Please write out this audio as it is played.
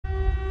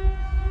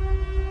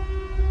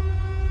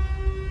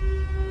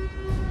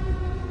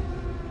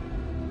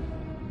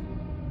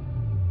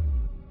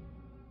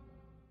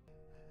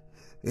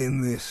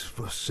In this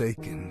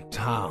forsaken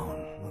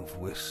town of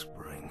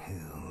Whispering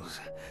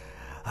Hills,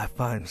 I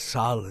find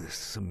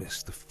solace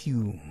amidst the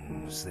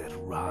fumes that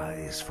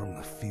rise from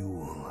the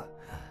fuel.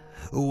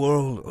 The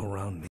world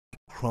around me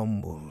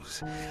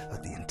crumbles,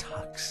 but the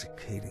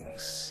intoxicating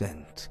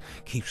scent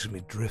keeps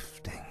me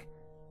drifting,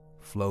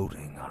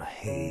 floating on a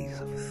haze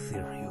of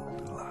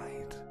ethereal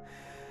delight.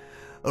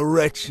 A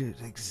wretched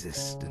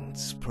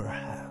existence,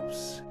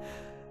 perhaps,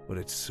 but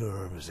it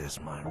serves as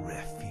my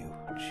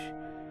refuge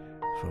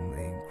from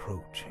the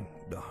encroaching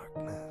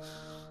darkness.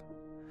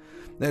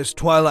 As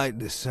twilight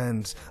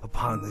descends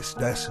upon this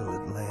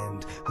desolate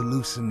land,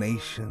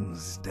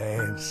 hallucinations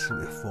dance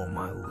before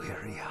my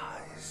weary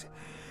eyes.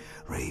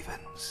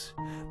 Ravens,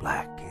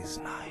 black as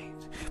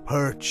night,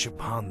 perch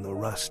upon the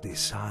rusty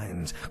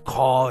signs,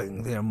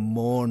 cawing their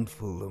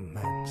mournful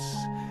laments.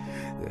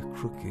 Their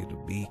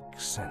crooked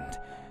beaks and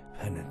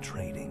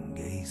penetrating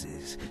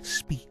gazes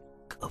speak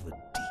of a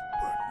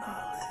deeper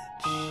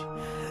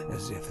knowledge,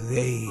 as if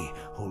they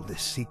hold the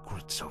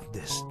secrets of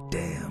this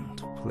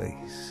damned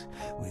place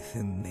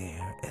within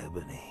their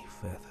ebony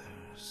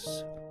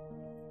feathers.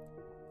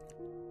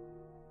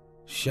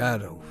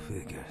 Shadow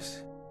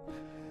figures,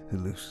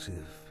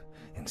 elusive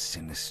and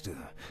sinister,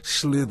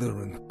 slither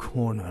in the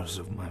corners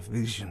of my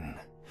vision.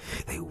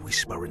 They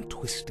whisper in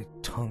twisted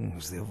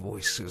tongues, their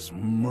voices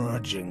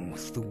merging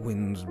with the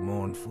wind's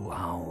mournful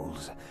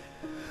howls.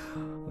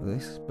 Are they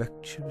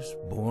specters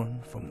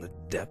born from the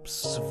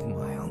depths of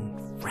my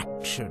own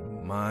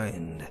fractured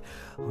mind,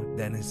 or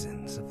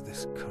denizens of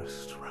this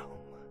cursed realm?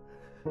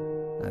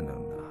 I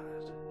know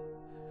not,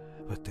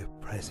 but their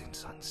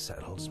presence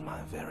unsettles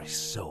my very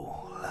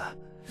soul.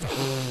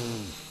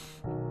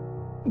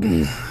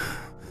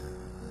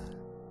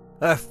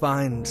 I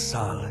find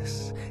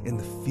solace in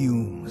the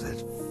fumes that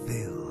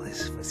fill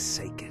this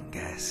forsaken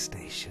gas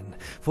station,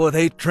 for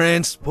they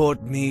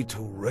transport me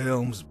to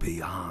realms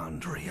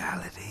beyond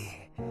reality.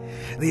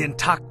 The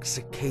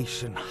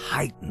intoxication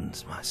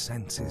heightens my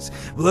senses,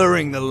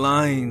 blurring the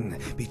line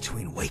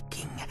between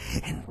waking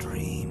and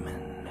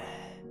dreaming.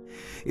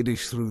 It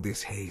is through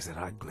this haze that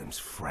I glimpse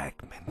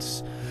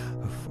fragments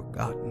of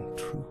forgotten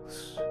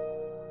truths,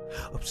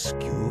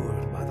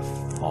 obscured by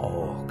the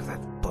fog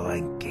that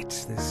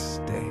blankets this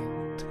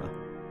damned town.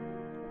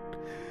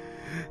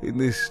 In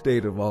this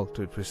state of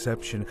altered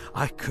perception,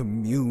 I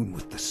commune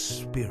with the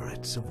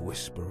spirits of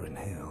Whispering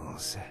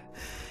Hills.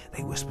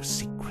 They whisper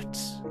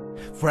secrets,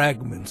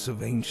 fragments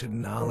of ancient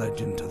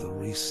knowledge into the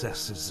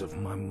recesses of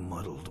my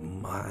muddled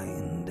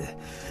mind.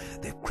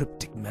 Their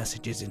cryptic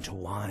messages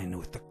intertwine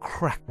with the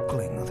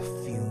crackling of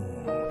the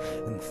fume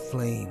and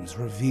flames,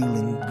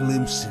 revealing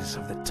glimpses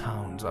of the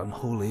town's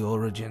unholy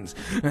origins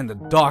and the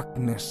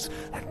darkness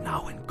that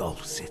now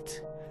engulfs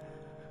it.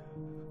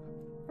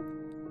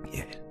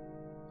 Yet,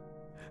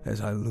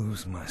 as I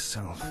lose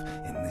myself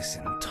in this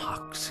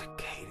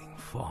intoxicating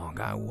fog,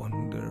 I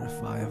wonder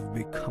if I have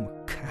become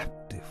a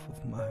captive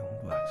of my own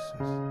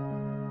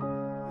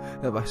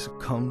vices. Have I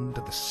succumbed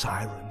to the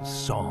siren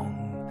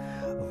song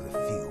of the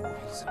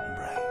fuel's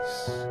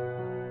embrace,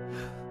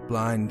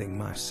 blinding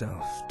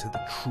myself to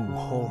the true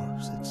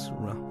horrors that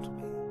surround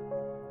me?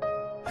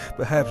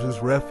 Perhaps this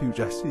refuge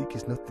I seek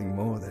is nothing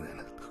more than an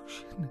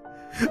illusion,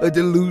 a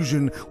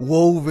delusion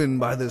woven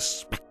by the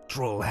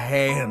spectral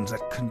hands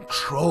that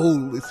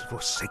control this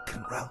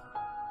forsaken realm.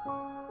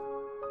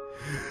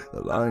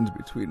 The lines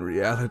between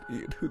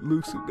reality and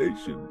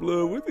hallucination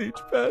blur with each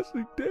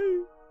passing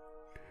day.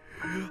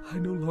 I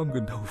no longer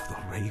know if the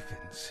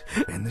ravens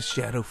and the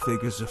shadow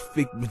figures are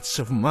figments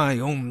of my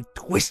own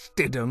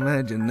twisted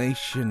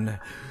imagination,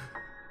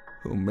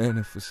 or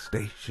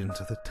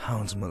manifestations of the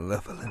town's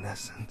malevolent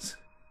essence.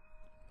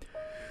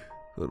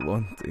 But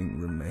one thing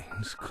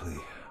remains clear.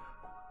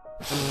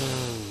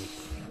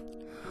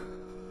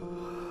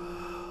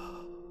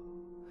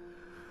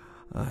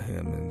 I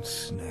am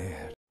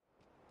ensnared.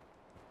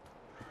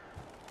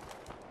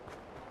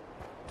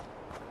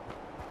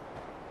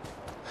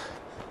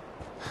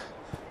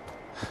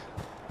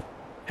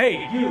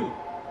 Hey, you!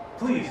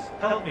 Please,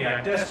 help me,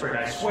 I'm desperate,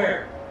 I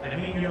swear. I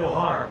mean you no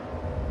harm.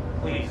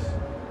 Please,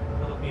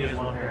 help me as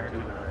one parent to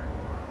another.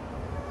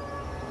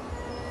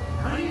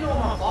 How do you know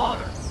I'm a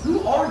father?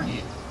 Who are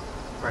you?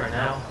 Right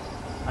now,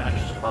 I'm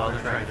just a father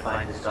trying to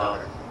find his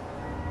daughter.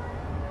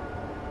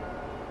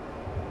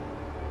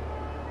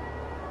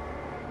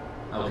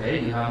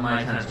 Okay, you have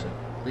my attention.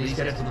 Please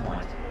get to the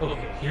point.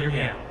 Okay, hear me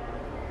out.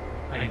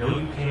 I know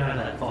you came out of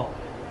that vault.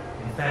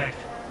 In fact,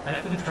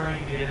 I've been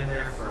trying to get in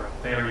there for a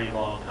very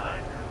long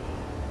time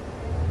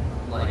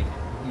now. Like,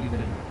 you've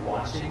been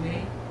watching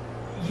me?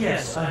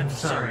 Yes, I'm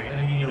sorry.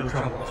 I mean no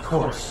trouble, of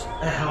course.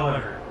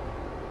 However,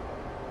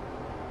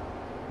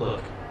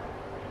 look,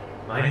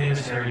 my name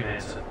is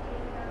Danse.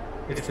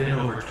 It's been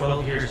over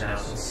 12 years now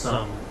since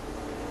some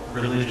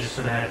religious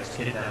fanatics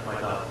kidnapped my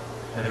daughter.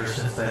 Ever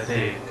since that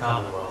day, the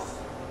Commonwealth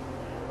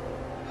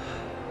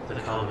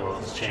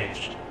has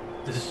changed.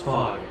 This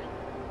fog,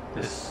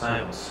 this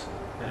silence,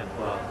 and,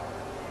 well,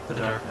 the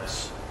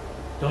darkness.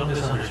 Don't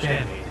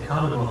misunderstand me, the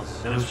Commonwealth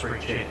is no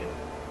spring chicken.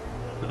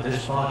 But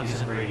this fog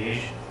isn't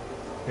radiation.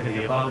 and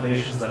the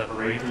abominations that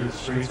parade through the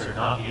streets are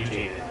not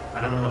mutated.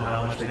 I don't know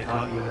how much they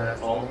taught you in that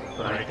vault,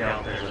 but I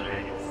doubt there's a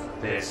manual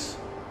for this.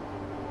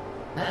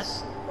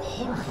 That's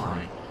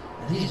horrifying.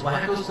 These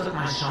wackos took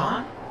my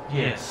Sean?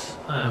 Yes,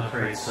 I'm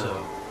afraid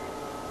so.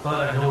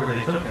 But I know where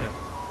they took him.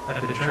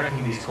 I've been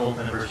tracking these cult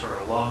members for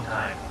a long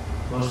time,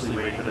 mostly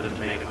waiting for them to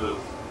make a move.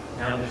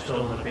 Now they've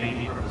stolen a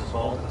baby from this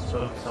vault and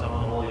spoken some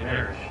unholy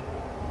marriage.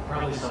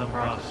 Probably some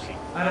prophecy.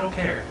 I don't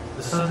care.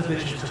 The sons of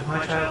bitches took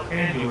my child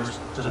and yours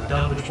to the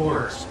Dunwich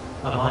Horrors,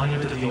 a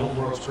monument to the old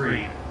world's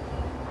greed.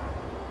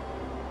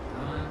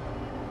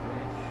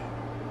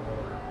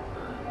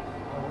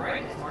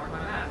 Alright, let's mark my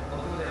map.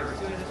 I'll go there as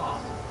soon as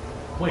possible.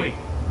 Wait.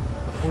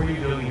 Before you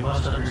go, you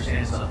must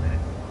understand something.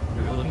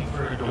 You're looking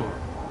for a door.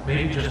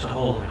 Maybe just a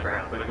hole in the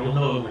ground, but you'll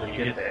know it when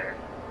you get there.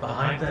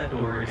 Behind that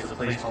door is a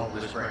place called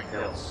Whispering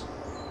Hills.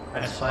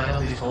 I've spied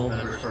on these cult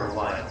members for a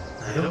while.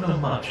 I don't know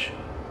much,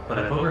 but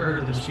I've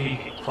overheard them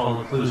speaking,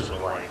 following clues and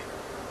the like.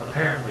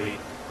 Apparently,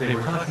 they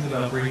were talking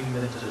about bringing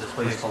them to this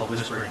place called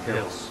Whispering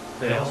Hills.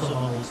 They also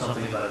mumbled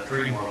something about a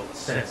dream world with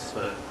sense,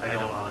 but I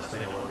don't honestly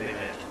know what they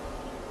meant.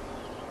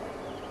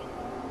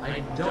 I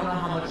don't know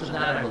how much of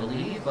that I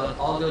believe, but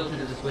I'll go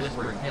through this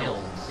Whispering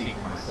Hills and see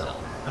for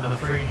myself. I'm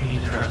afraid you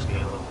need to trust me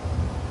a little.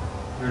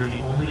 You're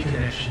the only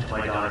connection to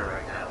my daughter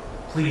right now.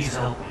 Please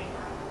help me.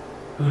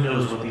 Who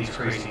knows what these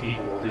crazy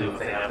people will do if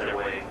they have their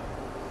way.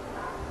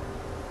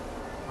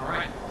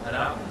 Alright, I'll head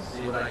out and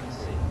see what I can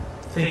see.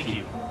 Thank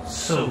you.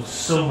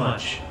 So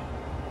much.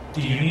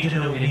 Do you need to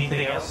know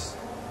anything else?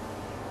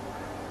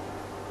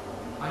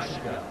 I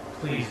should go.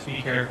 Please,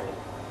 be careful.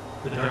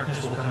 The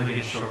darkness will come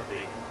again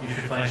shortly. You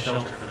should find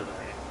shelter for the night.